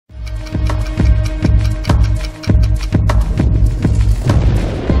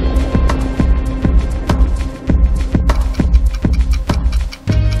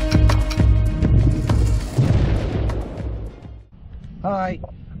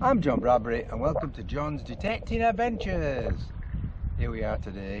I'm Ken Bradbury and welcome to John's Detecting Adventures. Here we are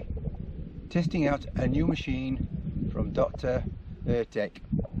today, testing out a new machine from Dr. Otex.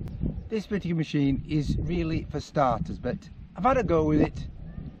 This particular machine is really for starters, but I've had a go with it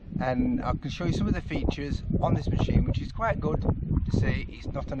and I can show you some of the features on this machine, which is quite good to say it's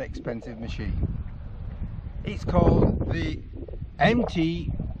not an expensive machine. It's called the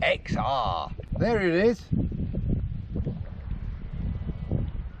MTXR. There it is.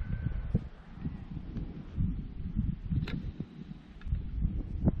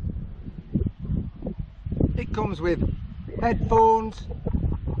 It comes with headphones,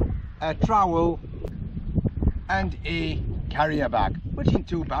 a trowel and a carrier bag, which isn't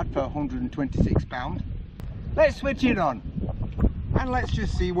too bad for £126. Let's switch it on and let's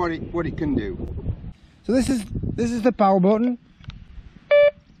just see what it can do. So this is the power button,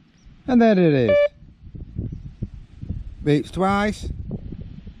 and there it is. Beeps twice.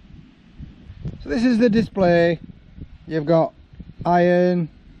 So this is the display. You've got iron,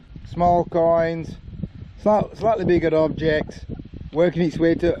 small coins, slightly bigger objects, working its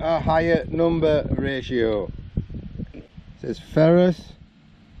way to a higher number ratio. It says ferrous,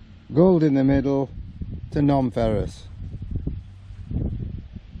 gold in the middle, to non-ferrous.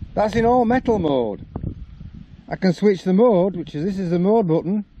 That's in all metal mode. I can switch the mode, which is, this is the mode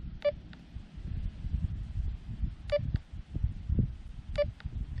button.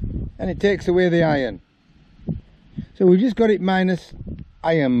 And it takes away the iron. So we've just got it minus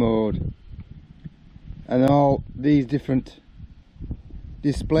iron mode. And all these different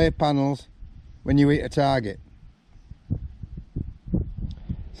display panels when you hit a target.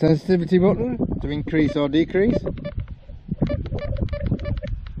 Sensitivity button to increase or decrease.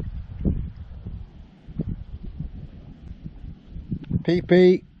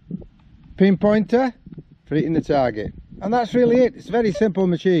 PP pinpointer for hitting the target. And that's really it. It's a very simple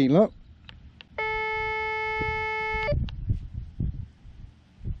machine, look.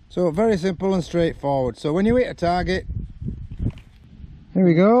 So very simple and straightforward. So when you hit a target, here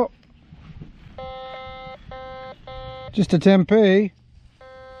we go, just a 10p.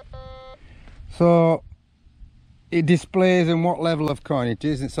 So it displays in what level of coin it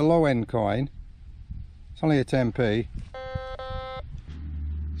is. It's a low end coin. It's only a 10p.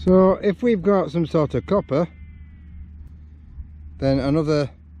 So if we've got some sort of copper, then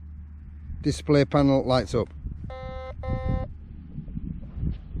another display panel lights up.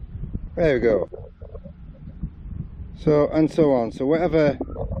 There we go. So and so on. So whatever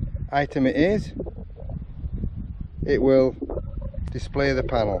item it is, it will display the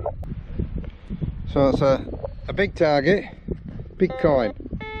panel. So it's a big target, big coin.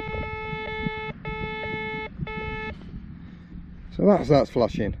 So that's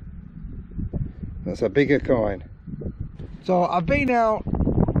flashing. That's a bigger coin. So I've been out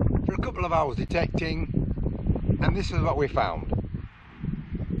for a couple of hours detecting, and this is what we found.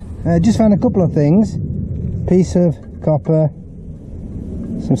 Just found a couple of things. Piece of copper,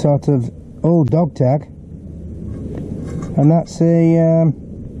 some sort of old dog tag, and that's a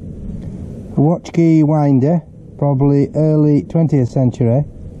watch key winder, probably early 20th century.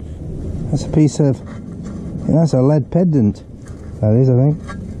 That's a piece of, that's a lead pendant. That is, I think,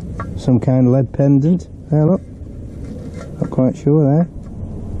 some kind of lead pendant. There, look. Not quite sure there.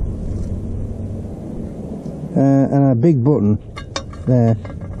 And a big button there.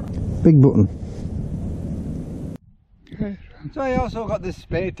 Big button. So I also got this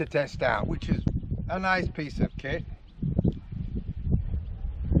spade to test out, which is a nice piece of kit.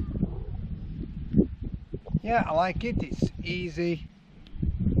 Yeah, I like it. It's easy,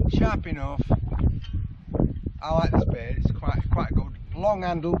 sharp enough. I like the spade. It's quite good. Long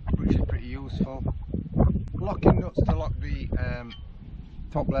handle, which is pretty useful. Locking nuts to lock the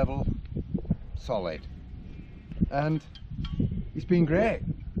top level, solid. And it's been great.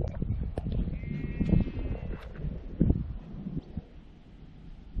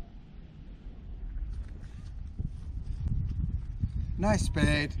 Nice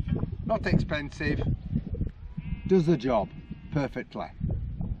spade, not expensive, does the job perfectly,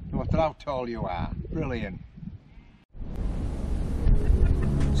 no matter how tall you are. Brilliant.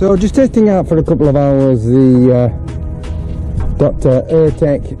 So just testing out for a couple of hours the Dr.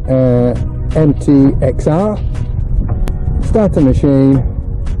 Otex MTXR. Start the machine,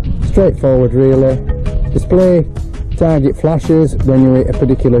 straightforward really. Display target flashes when you hit a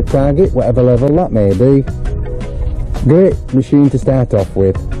particular target, whatever level that may be. Great machine to start off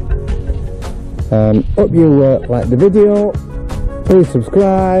with. Hope you like the video. Please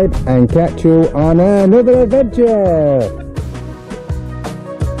subscribe and catch you on another adventure.